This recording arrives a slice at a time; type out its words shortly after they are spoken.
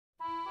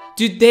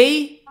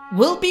Today,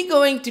 we'll be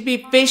going to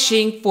be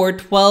fishing for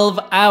 12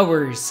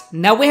 hours.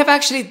 Now, we have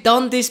actually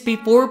done this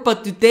before,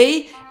 but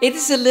today it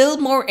is a little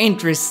more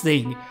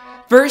interesting.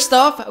 First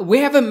off, we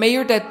have a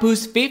mayor that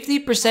boosts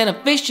 50%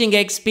 of fishing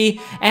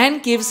XP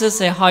and gives us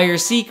a higher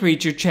sea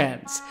creature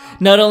chance.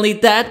 Not only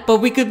that,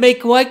 but we could make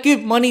quite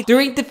good money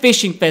during the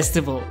fishing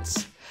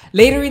festivals.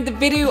 Later in the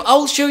video,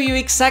 I'll show you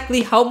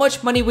exactly how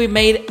much money we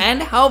made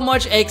and how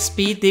much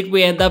XP did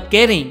we end up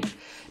getting.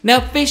 Now,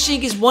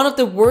 fishing is one of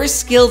the worst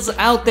skills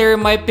out there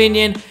in my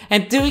opinion,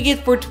 and doing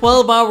it for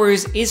 12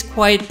 hours is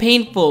quite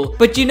painful.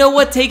 But you know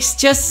what takes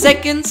just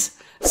seconds?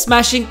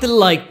 Smashing the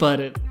like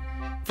button.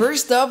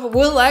 First up,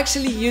 we'll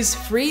actually use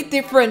 3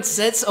 different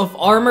sets of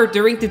armor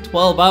during the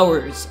 12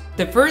 hours.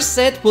 The first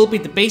set will be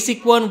the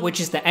basic one, which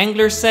is the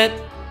angler set.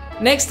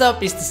 Next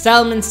up is the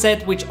salmon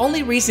set, which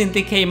only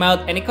recently came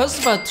out and it costs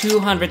about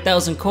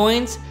 200,000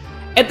 coins.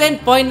 And then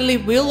finally,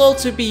 we'll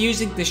also be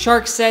using the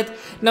shark set.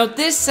 Now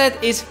this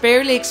set is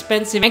fairly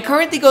expensive and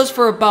currently goes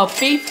for about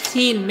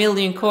 15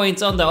 million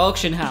coins on the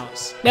auction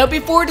house. Now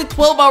before the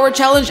 12-hour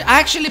challenge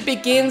actually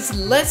begins,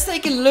 let's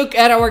take a look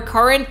at our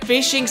current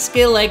fishing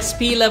skill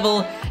XP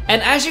level.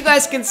 And as you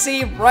guys can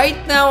see, right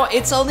now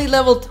it's only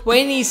level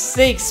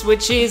 26,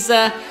 which is,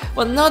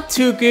 well, not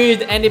too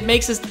good, and it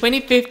makes us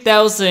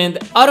 25,000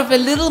 out of a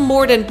little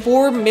more than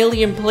 4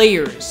 million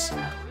players.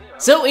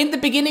 So in the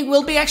beginning,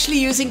 we'll be actually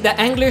using the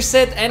angler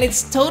set, and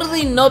it's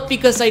totally not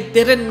because I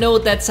didn't know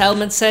that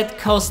salmon set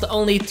cost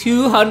only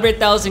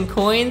 200,000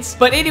 coins.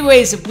 But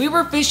anyways, we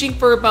were fishing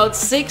for about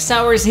 6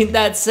 hours in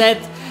that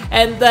set,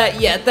 and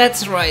yeah,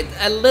 that's right,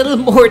 a little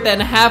more than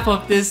half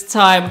of this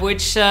time,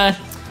 which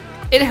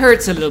it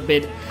hurts a little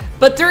bit.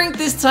 But during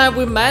this time,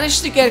 we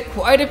managed to get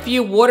quite a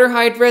few water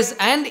hydras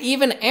and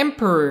even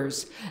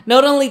emperors.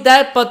 Not only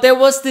that, but there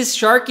was this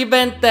shark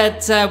event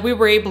that we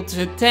were able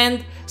to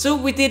attend, so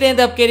we did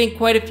end up getting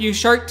quite a few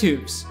shark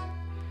tubes.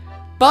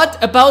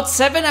 But about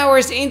 7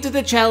 hours into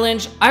the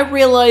challenge, I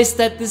realized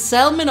that the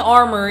salmon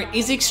armor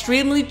is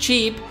extremely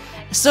cheap,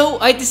 so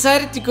I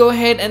decided to go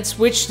ahead and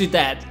switch to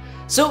that.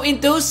 So in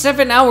those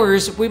 7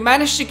 hours, we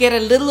managed to get a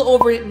little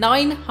over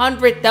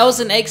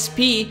 900,000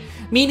 XP,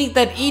 meaning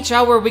that each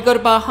hour we got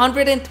about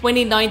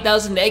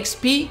 129,000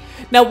 XP.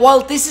 Now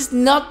while this is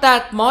not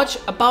that much,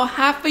 about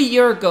half a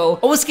year ago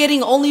I was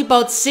getting only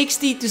about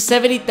 60 to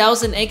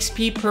 70,000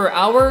 XP per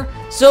hour,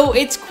 so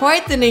it's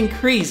quite an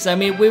increase. I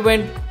mean, we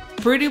went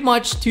pretty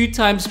much 2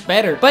 times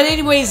better. But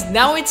anyways,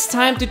 now it's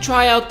time to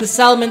try out the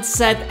salmon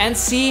set and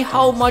see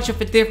how much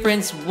of a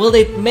difference will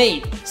it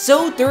make.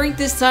 So during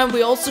this time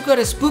we also got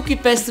a spooky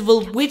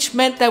festival, which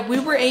meant that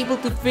we were able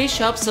to fish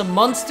up some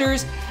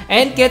monsters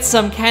and get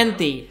some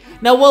candy.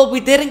 Now while we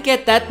didn't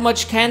get that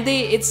much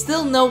candy, it's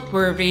still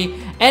noteworthy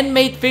and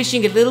made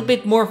fishing a little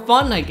bit more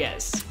fun, I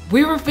guess.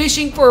 We were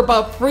fishing for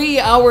about 3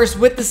 hours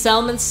with the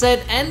salmon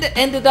set and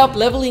ended up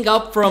leveling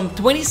up from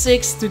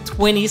 26 to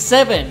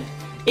 27.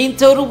 In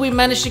total, we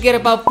managed to get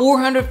about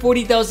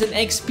 440,000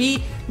 XP,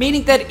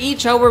 meaning that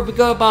each hour we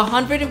got about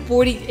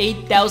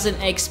 148,000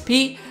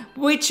 XP,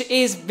 which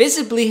is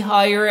visibly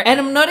higher, and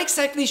I'm not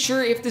exactly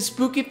sure if the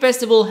spooky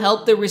festival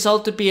helped the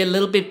result to be a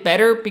little bit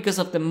better because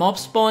of the mob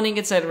spawning,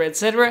 etc,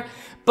 etc.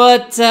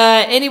 But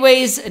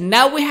anyways,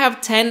 now we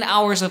have 10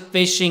 hours of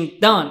fishing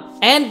done.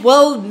 And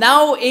well,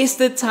 now is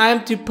the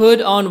time to put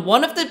on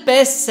one of the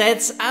best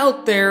sets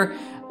out there,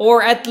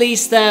 or at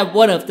least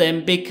one of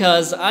them,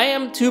 because I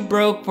am too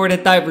broke for the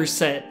diver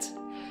set.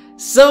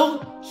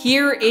 So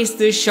here is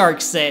the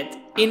shark set.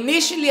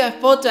 Initially I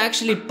thought to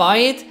actually buy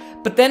it,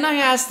 but then I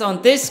asked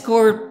on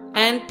Discord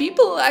and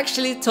people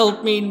actually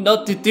told me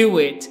not to do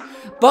it.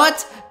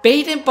 But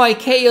Baden by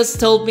Chaos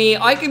told me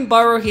I can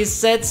borrow his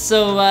set,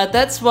 so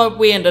that's what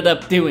we ended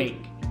up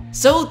doing.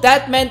 So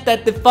that meant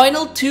that the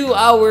final 2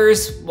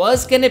 hours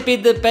was gonna be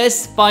the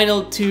best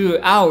final 2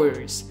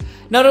 hours.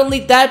 Not only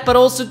that, but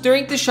also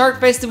during the Shark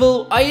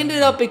Festival, I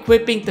ended up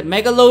equipping the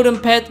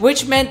Megalodon pet,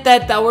 which meant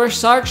that our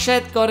Shark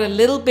set got a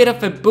little bit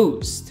of a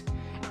boost.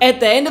 At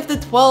the end of the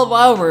 12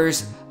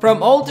 hours,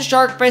 from all the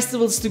Shark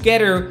Festivals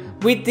together,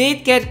 we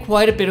did get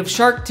quite a bit of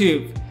Shark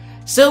Tube.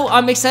 So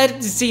I'm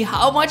excited to see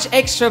how much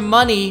extra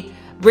money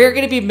we're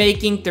gonna be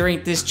making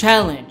during this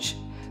challenge.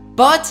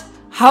 But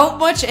how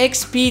much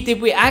XP did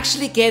we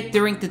actually get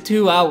during the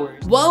 2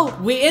 hours? Well,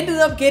 we ended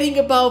up getting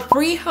about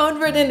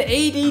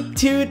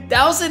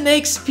 382,000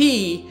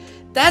 XP.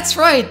 That's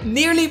right,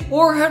 nearly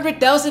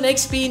 400,000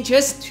 XP in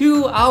just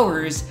 2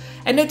 hours.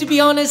 And now, to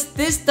be honest,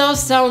 this does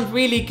sound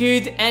really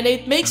good, and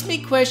it makes me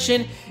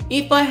question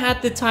if I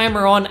had the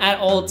timer on at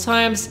all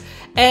times,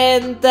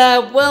 and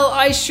well,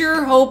 I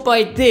sure hope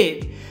I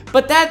did.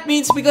 But that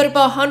means we got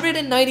about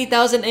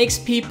 190,000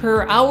 XP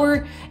per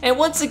hour, and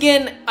once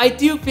again, I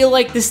do feel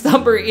like this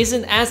number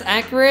isn't as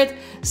accurate,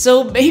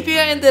 so maybe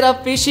I ended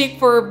up fishing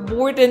for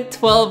more than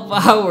 12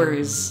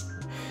 hours.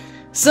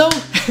 So,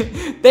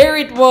 there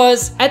it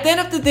was. At the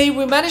end of the day,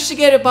 we managed to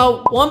get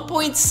about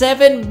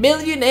 1.7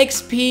 million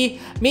XP,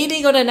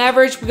 meaning on an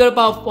average we got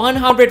about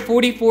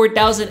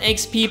 144,000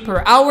 XP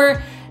per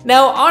hour.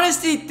 Now,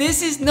 honestly,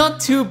 this is not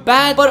too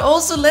bad, but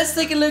also let's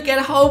take a look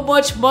at how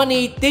much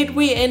money did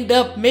we end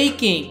up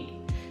making.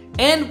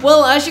 And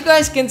well, as you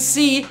guys can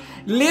see,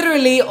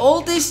 literally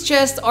all these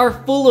chests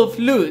are full of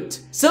loot.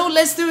 So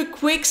let's do a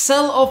quick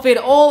sell of it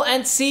all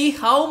and see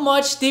how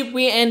much did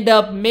we end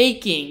up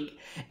making.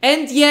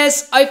 And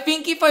yes, I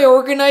think if I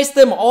organized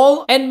them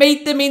all and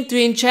made them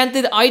into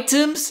enchanted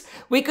items,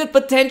 we could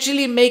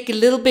potentially make a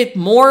little bit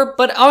more,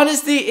 but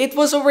honestly, it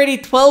was already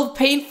 12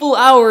 painful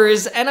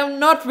hours and I'm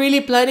not really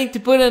planning to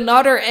put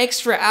another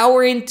extra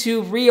hour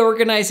into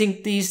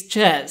reorganizing these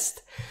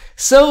chests.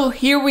 So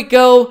here we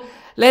go.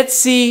 Let's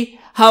see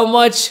how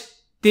much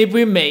did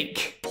we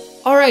make.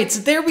 Alright,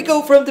 so there we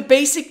go. From the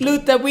basic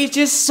loot that we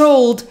just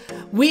sold,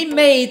 we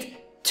made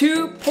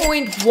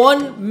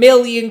 2.1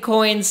 million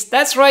coins.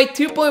 That's right,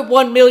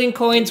 2.1 million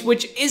coins,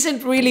 which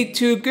isn't really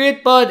too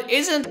good, but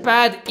isn't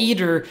bad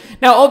either.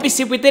 Now,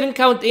 obviously, we didn't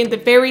count in the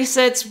fairy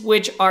sets,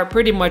 which are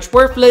pretty much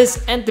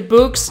worthless, and the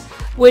books,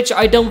 which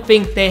I don't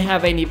think they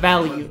have any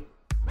value.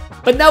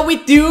 But now we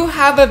do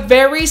have a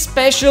very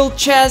special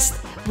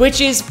chest,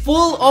 which is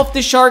full of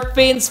the shark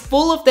fins,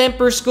 full of the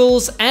emperor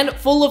skulls, and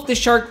full of the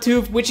shark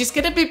tooth, which is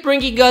gonna be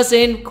bringing us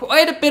in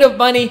quite a bit of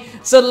money.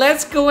 So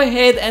let's go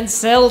ahead and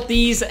sell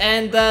these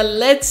and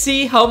let's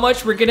see how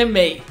much we're gonna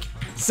make.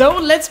 So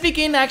let's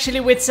begin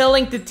actually with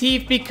selling the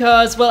teeth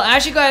because, well,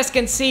 as you guys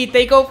can see,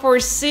 they go for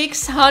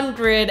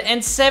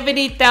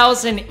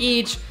 670,000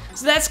 each.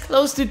 So that's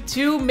close to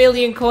 2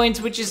 million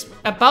coins, which is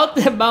about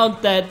the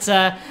amount that,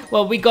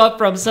 well, we got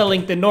from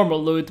selling the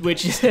normal loot,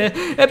 which is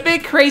a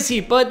bit crazy.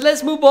 But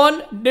let's move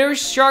on.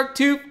 Nurse Shark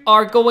Tooth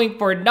are going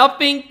for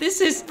nothing. This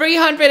is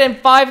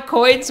 305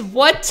 coins.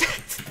 What?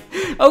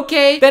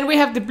 Okay, then we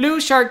have the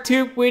blue shark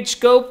tooth, which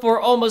go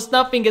for almost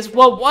nothing as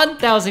well,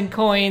 1,000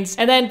 coins.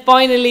 And then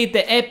finally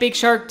the epic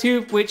shark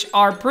tooth, which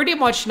are pretty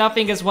much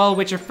nothing as well,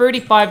 which are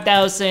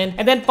 35,000.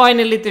 And then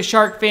finally the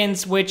shark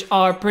fins, which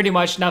are pretty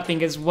much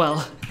nothing as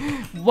well.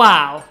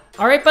 Wow.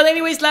 Alright, but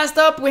anyways, last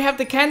up we have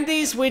the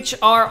candies, which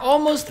are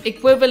almost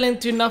equivalent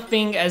to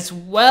nothing as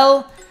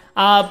well.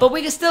 But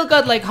we still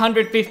got like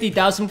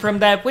 150,000 from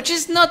that, which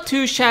is not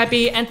too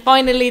shabby. And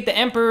finally the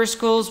emperor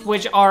skulls,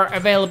 which are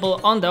available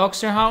on the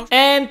auction house,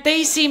 and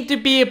they seem to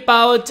be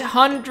about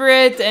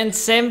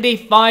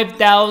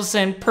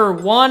 175,000 per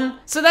one.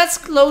 So that's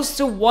close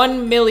to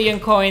 1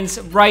 million coins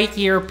right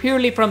here,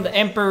 purely from the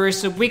emperor.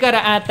 So we gotta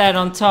add that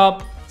on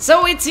top.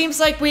 So it seems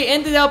like we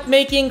ended up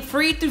making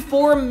 3 to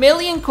 4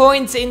 million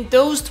coins in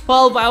those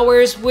 12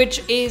 hours,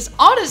 which is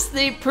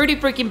honestly pretty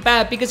freaking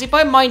bad, because if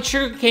I mine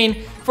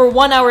sugarcane for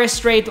 1 hour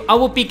straight, I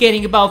would be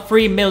getting about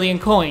 3 million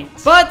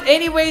coins. But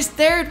anyways,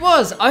 there it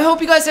was. I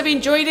hope you guys have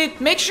enjoyed it.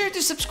 Make sure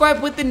to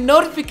subscribe with the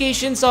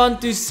notifications on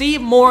to see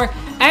more,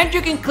 and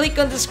you can click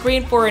on the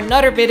screen for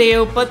another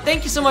video. But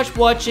thank you so much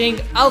for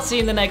watching. I'll see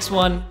you in the next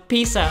one.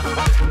 Peace out.